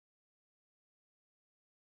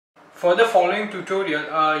For the following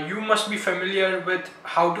tutorial, you must be familiar with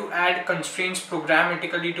how to add constraints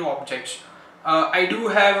programmatically to objects. I do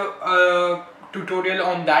have a tutorial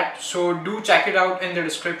on that, so do check it out in the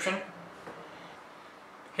description.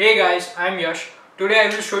 Hey guys, I'm Yash. Today I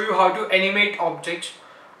will show you how to animate objects.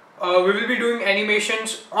 We will be doing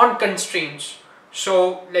animations on constraints.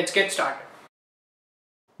 So let's get started.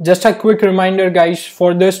 Just a quick reminder guys,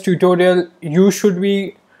 for this tutorial you should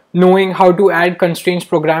be knowing how to add constraints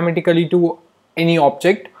programmatically to any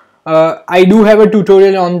object. I do have a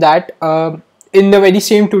tutorial on that. In the very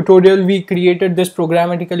same tutorial we created this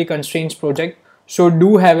programmatically constraints project, so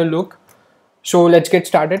do have a look. So let's get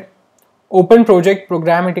started. Open project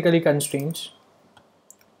programmatically constraints.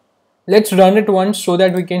 Let's run it once so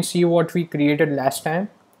that we can see what we created last time.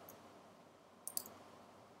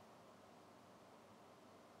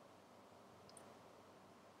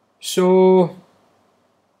 So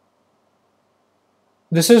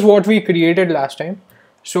this is what we created last time.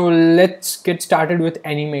 So let's get started with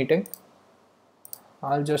animating.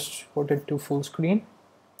 I'll just put it to full screen.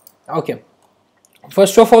 Okay.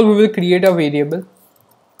 First of all, we will create a variable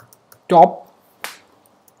top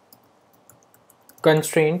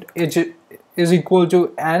constraint is equal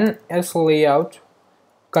to an s layout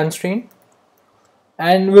constraint,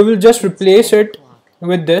 and we will just replace it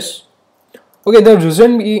with this. Okay, the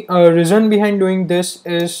reason behind doing this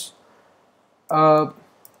is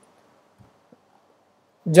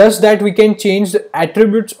just that we can change the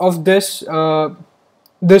attributes of this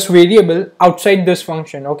this variable outside this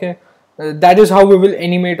function. Okay, that is how we will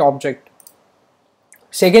animate object.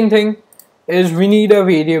 Second thing is we need a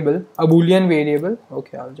variable, a boolean variable.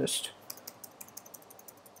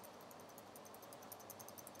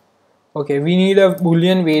 Okay, we need a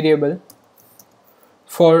boolean variable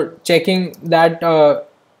for checking that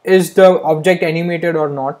is the object animated or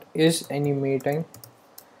not, is animating.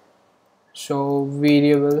 So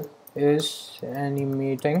variable is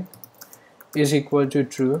animating is equal to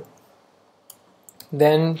true.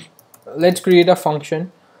 Then let's create a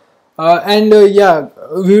function, yeah,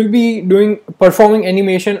 we will be performing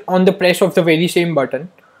animation on the press of the very same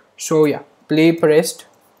button. So yeah, play pressed.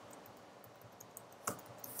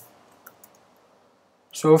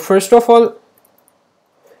 So first of all,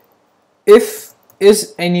 if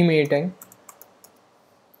is animating,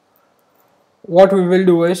 what we will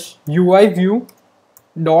do is UI view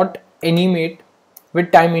dot animate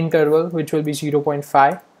with time interval, which will be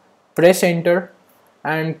 0.5, press enter,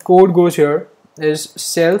 and code goes here is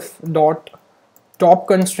self dot top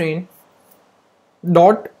constraint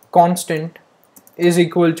dot constant is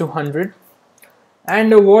equal to 100.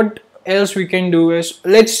 And what else we can do is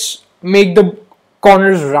let's make the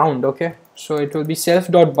corners round. Okay, so it will be self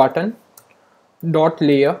dot button dot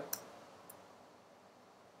layer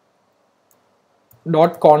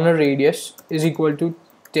dot corner radius is equal to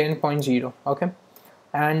 10.0. okay,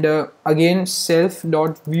 and again self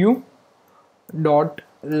dot view dot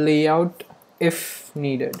layout if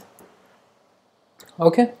needed.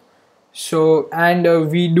 Okay, so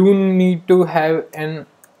and we do need to have an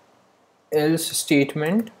else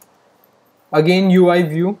statement. Again UI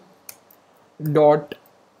view dot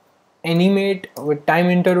animate with time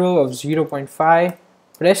interval of 0.5,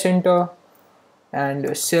 press enter,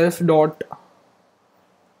 and self dot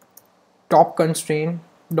top constraint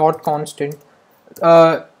dot constant.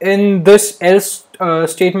 In this else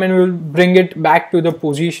statement, we will bring it back to the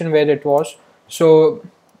position where it was. So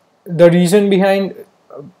the reason behind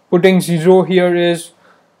putting 0 here is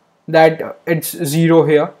that it's 0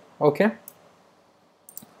 here. Okay,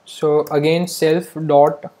 so again self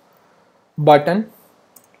dot button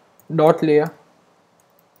dot layer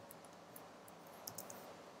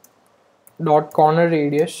dot corner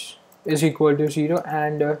radius is equal to 0,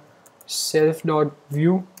 and self dot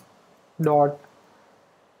view dot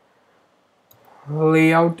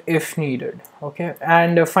layout if needed. Okay,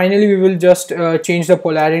 and finally we will just change the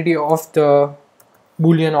polarity of the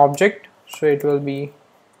boolean object, so it will be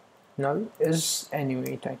null is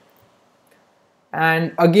animating.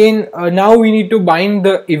 And again now we need to bind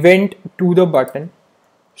the event to the button,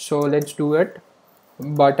 so let's do it.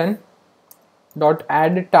 Button dot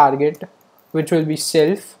add target, which will be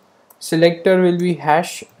self, selector will be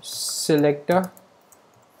hash selector,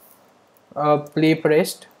 play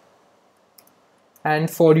pressed, and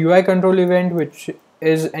for UI control event, which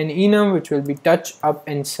is an enum, which will be touch up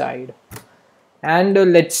inside. And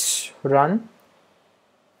let's run.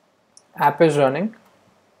 App is running.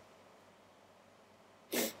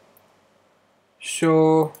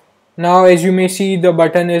 So now as you may see, the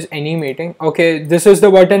button is animating. Okay, this is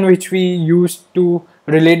the button which we used to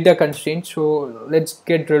relate the constraint, so let's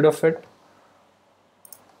get rid of it.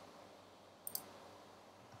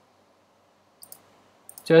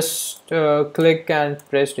 just click and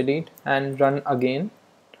press delete and run again.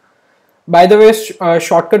 By the way,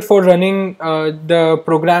 shortcut for running the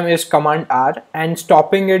program is Command R, and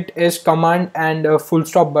stopping it is Command and full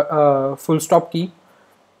stop key.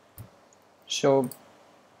 So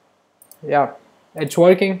yeah, it's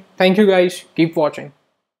working. Thank you guys. Keep watching.